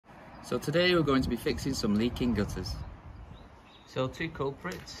So today we're going to be fixing some leaking gutters. So two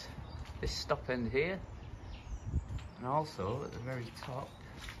culprits, this stop end here, and also at the very top,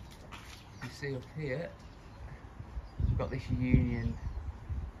 you see up here, we've got this union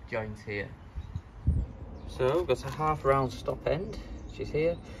joint here. So we've got a half round stop end, which is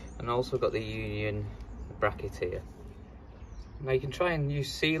here, and also got the union bracket here. Now you can try and use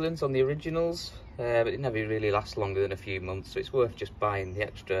sealants on the originals, but it never really lasts longer than a few months, so it's worth just buying the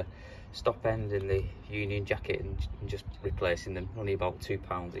extra stop end and the union jacket and just replacing them, only about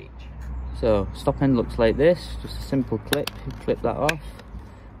 £2 each. So stop end looks like this, just a simple clip, you clip that off,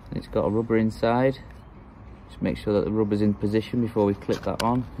 and it's got a rubber inside. Just make sure that the rubber's in position before we clip that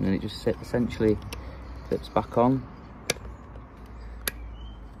on, and then it just essentially clips back on.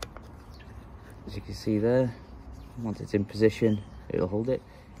 As you can see there, once it's in position, it'll hold it.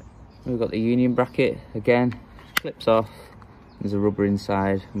 We've got the union bracket, again, clips off, there's a rubber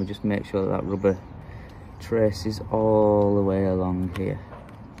inside, and we just make sure that rubber traces all the way along here.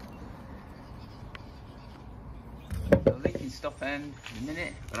 So leaking stop end in a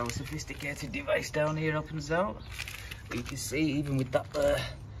minute, got our sophisticated device down here helping us out. But you can see, even with that there,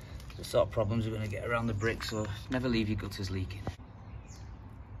 the sort of problems we're going to get around the brick, so never leave your gutters leaking.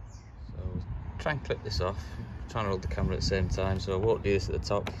 So try and clip this off. I'm trying to hold the camera at the same time, so I won't do this at the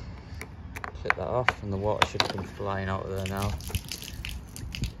top. Clip that off, and the water should come flying out of there now.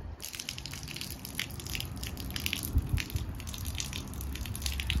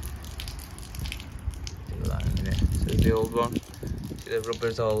 Do that in a minute. So there's the old one. See the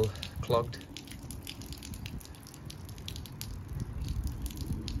rubber's all clogged.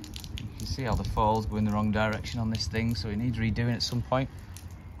 You can see how the falls go in the wrong direction on this thing, so it needs redoing at some point.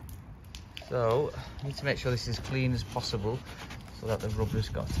 So I need to make sure this is as clean as possible, so that the rubber's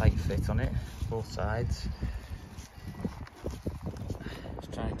got a tight fit on it, both sides.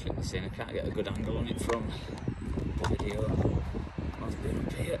 Just try and clip this in, I can't get a good angle on it from the video. I've been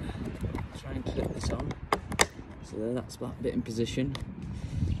up here. Try and clip this on. So there, that's that bit in position.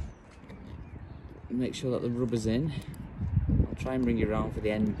 Make sure that the rubber's in. I'll try and bring you around for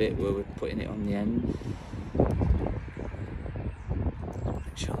the end bit where we're putting it on the end.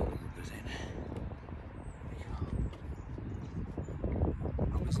 Make sure that the rubber's in.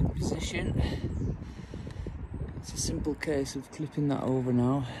 In position. It's a simple case of clipping that over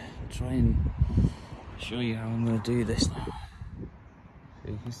now. I'll try and show you how I'm going to do this now. So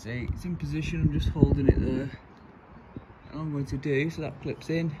you can see it's in position, I'm just holding it there. And all I'm going to do, so that clips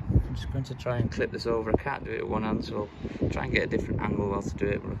in, I'm just going to try and clip this over. I can't do it with one hand, so I'll try and get a different angle while to do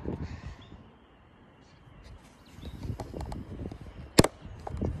it.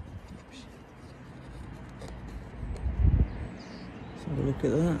 Have a look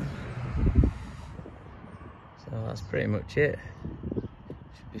at that. So that's pretty much it.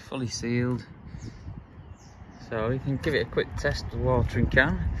 Should be fully sealed. So you can give it a quick test with the watering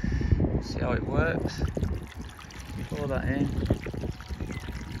can. See how it works. Pour that in.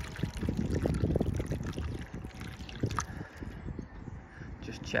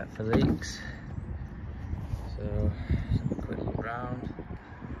 Just check for leaks. So just have a quick look round.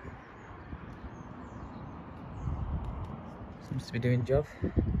 Seems to be doing the job.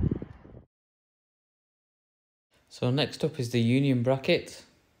 So next up is the union bracket.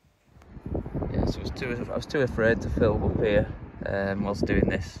 Yeah, so I was too afraid to film up here whilst doing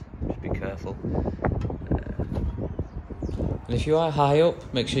this. Just be careful. And if you are high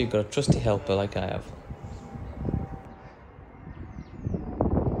up, make sure you've got a trusty helper like I have.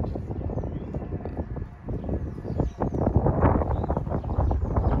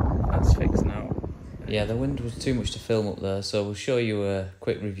 That's fixed now. Yeah, the wind was too much to film up there, so we'll show you a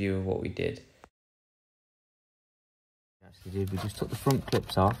quick review of what we did. We just took the front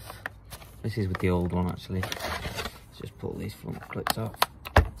clips off. This is with the old one actually. Let's just pull these front clips off.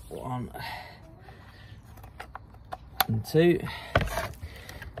 1 and 2.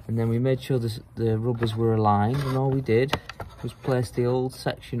 And then we made sure the rubbers were aligned, and all we did was place the old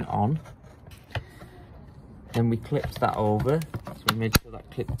section on. Then we clipped that over, so we made sure that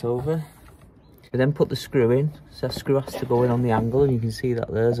clipped over. We then put the screw in, so that screw has to go in on the angle, and you can see that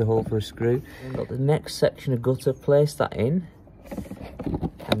there's a hole for a screw. Then got the next section of gutter, place that in,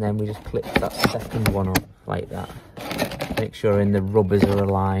 and then we just clipped that second one up like that. Make sure the rubbers are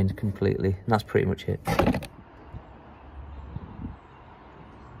aligned completely, and that's pretty much it.